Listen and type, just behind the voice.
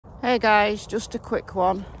Hey guys, just a quick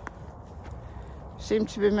one. Seem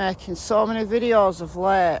to be making so many videos of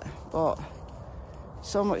late, but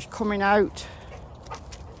so much coming out,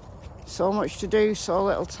 so much to do, so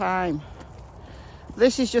little time.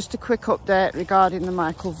 This is just a quick update regarding the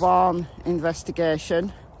Michael Vaughan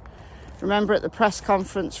investigation. Remember at the press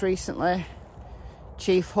conference recently,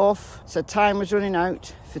 Chief Huff said time was running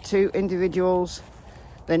out for two individuals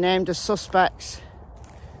they named as suspects.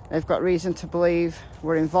 They've got reason to believe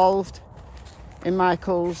were involved in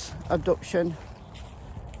Michael's abduction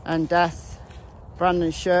and death.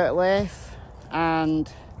 Brandon Shirtley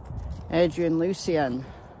and Adrian Lucien.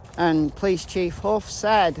 And Police Chief Huff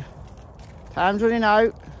said, time's running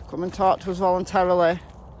out, come and talk to us voluntarily.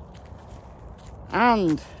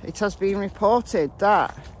 And it has been reported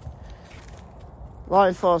that law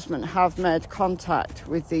enforcement have made contact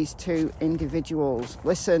with these two individuals.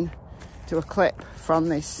 Listen to a clip from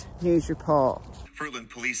this news report. Portland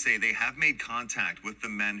police say they have made contact with the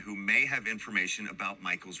men who may have information about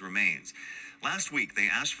Michael's remains. Last week, they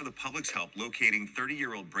asked for the public's help locating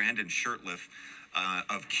 30-year-old Brandon Shirtley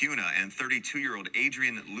of Cuna and 32-year-old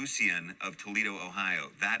Adrian Lucien of Toledo,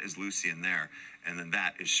 Ohio. That is Lucien there, and then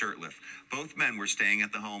that is Shirtley. Both men were staying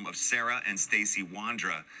at the home of Sarah and Stacy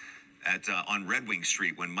Wandra on Red Wing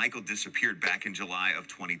Street when Michael disappeared back in July of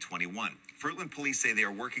 2021. Portland police say they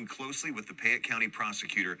are working closely with the Payette County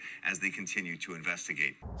prosecutor as they continue to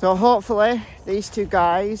investigate. So hopefully these two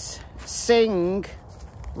guys sing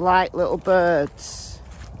like little birds.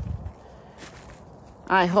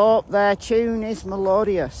 I hope their tune is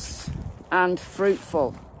melodious and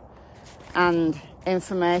fruitful and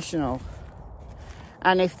informational.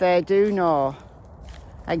 And if they do know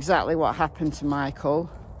exactly what happened to Michael,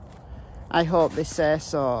 I hope they say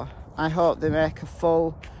so. I hope they make a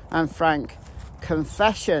full and frank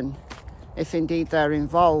confession if indeed they're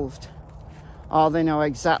involved, or they know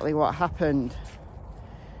exactly what happened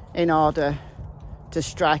in order to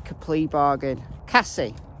strike a plea bargain.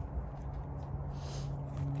 Cassie,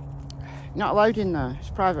 you're not allowed in there, it's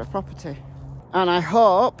private property. And I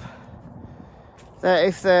hope that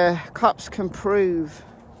if the cops can prove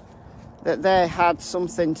that they had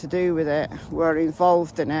something to do with it, were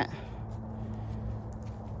involved in it,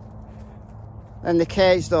 then they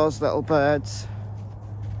cage those little birds.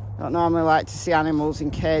 Don't normally like to see animals in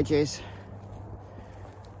cages,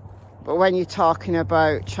 but when you're talking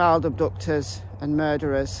about child abductors and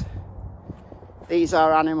murderers, these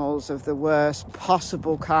are animals of the worst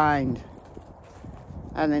possible kind,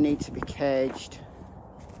 and they need to be caged.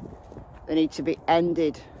 They need to be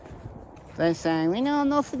ended. They're saying, we know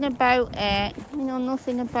nothing about it, we know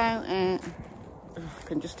nothing about it. I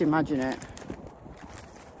can just imagine it.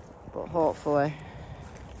 But hopefully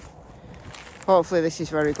this is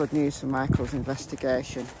very good news for Michael's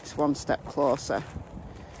investigation. It's one step closer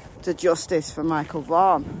to justice for Michael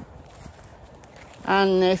Vaughan.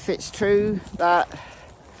 And if it's true that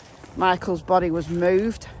Michael's body was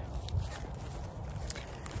moved,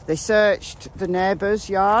 they searched the neighbour's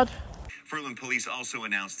yard. Portland police also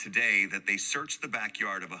announced today that they searched the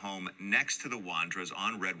backyard of a home next to the Wandras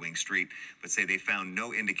on Red Wing Street, but say they found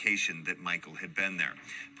no indication that Michael had been there.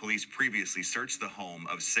 Police previously searched the home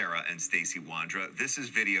of Sarah and Stacy Wandra. This is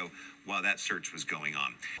video while that search was going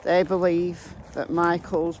on. They believe that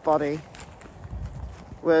Michael's body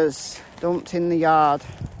was dumped in the yard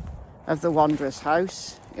of the Wandras'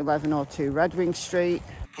 house, 1102 Red Wing Street.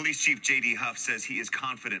 Police Chief J.D. Huff says he is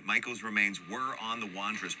confident Michael's remains were on the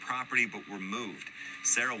Wandras' property but were moved.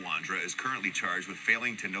 Sarah Wandra is currently charged with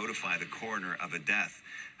failing to notify the coroner of a death.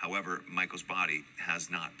 However, Michael's body has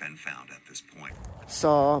not been found at this point.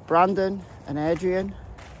 So, Brandon and Adrian,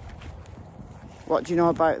 what do you know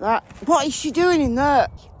about that? What is she doing in there?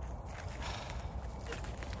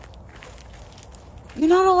 You're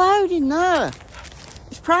not allowed in there.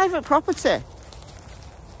 It's private property.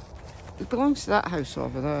 It belongs to that house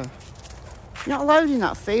over there. You're not allowed in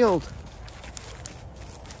that field.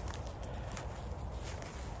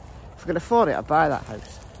 If I could afford it, I'd buy that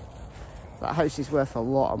house. That house is worth a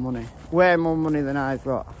lot of money. Way more money than I've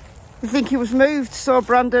got. I think he was moved. So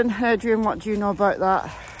Brandon, Adrian, what do you know about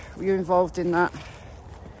that? Were you involved in that?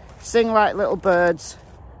 Sing like little birds.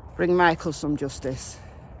 Bring Michael some justice.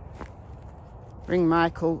 Bring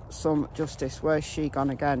Michael some justice. Where's she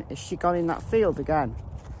gone again? Is she gone in that field again?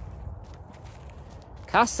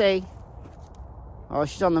 Cassie. Oh,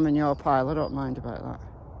 she's on the manure pile. I don't mind about that.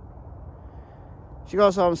 She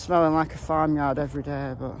goes home smelling like a farmyard every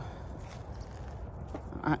day, but I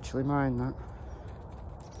don't actually mind that.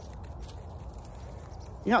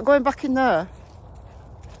 You're not going back in there.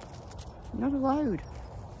 You're not allowed.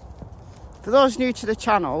 For those new to the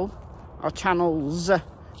channel, or channels,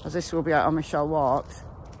 as this will be out on Michelle Walks.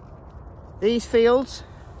 These fields,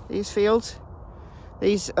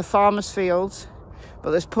 these are farmers' fields,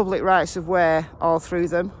 but there's public rights of way all through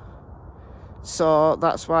them. So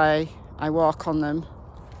that's why I walk on them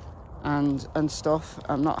and stuff.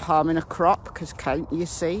 I'm not harming a crop, because can't you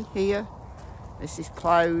see here? This is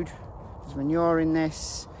ploughed, there's manure in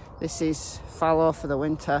this. This is fallow for the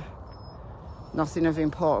winter. Nothing of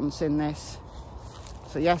importance in this.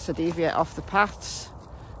 So yes, I deviate off the paths.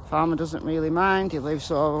 Farmer doesn't really mind. He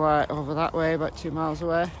lives over that way, about 2 miles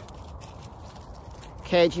away.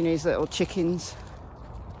 Caging his little chickens.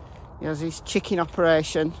 He has his chicken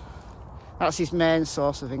operation. That's his main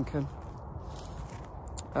source of income.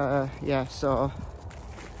 Yeah, so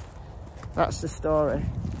that's the story.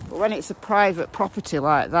 But when it's a private property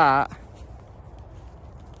like that,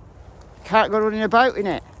 you can't go running about in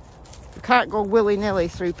it. You can't go willy-nilly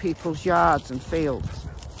through people's yards and fields.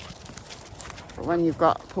 But when you've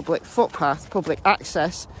got public footpath, public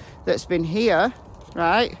access that's been here,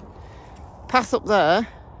 right? Path up there,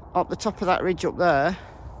 up the top of that ridge up there,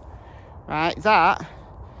 right? That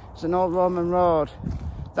is an old Roman road.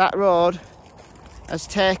 That road has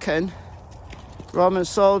taken Roman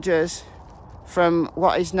soldiers from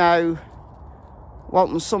what is now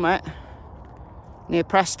Walton Summit, near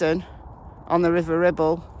Preston, on the River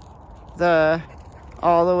Ribble, there,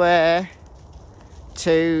 all the way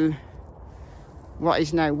to what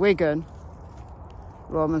is now Wigan.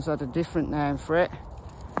 Romans had a different name for it,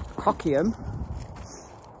 Coccium.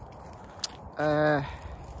 And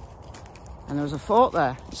there was a fort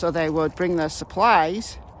there, so they would bring their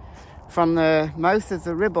supplies from the mouth of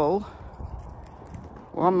the Ribble,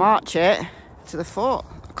 one march it to the fort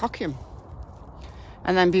at Coccium,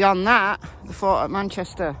 and then beyond that the fort at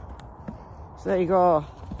Manchester. So there you go.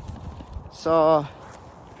 So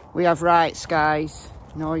we have rights, guys.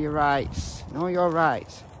 Know your rights. Know your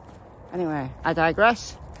rights. Anyway, I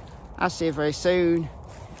digress. I'll see you very soon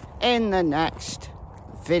in the next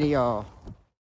video.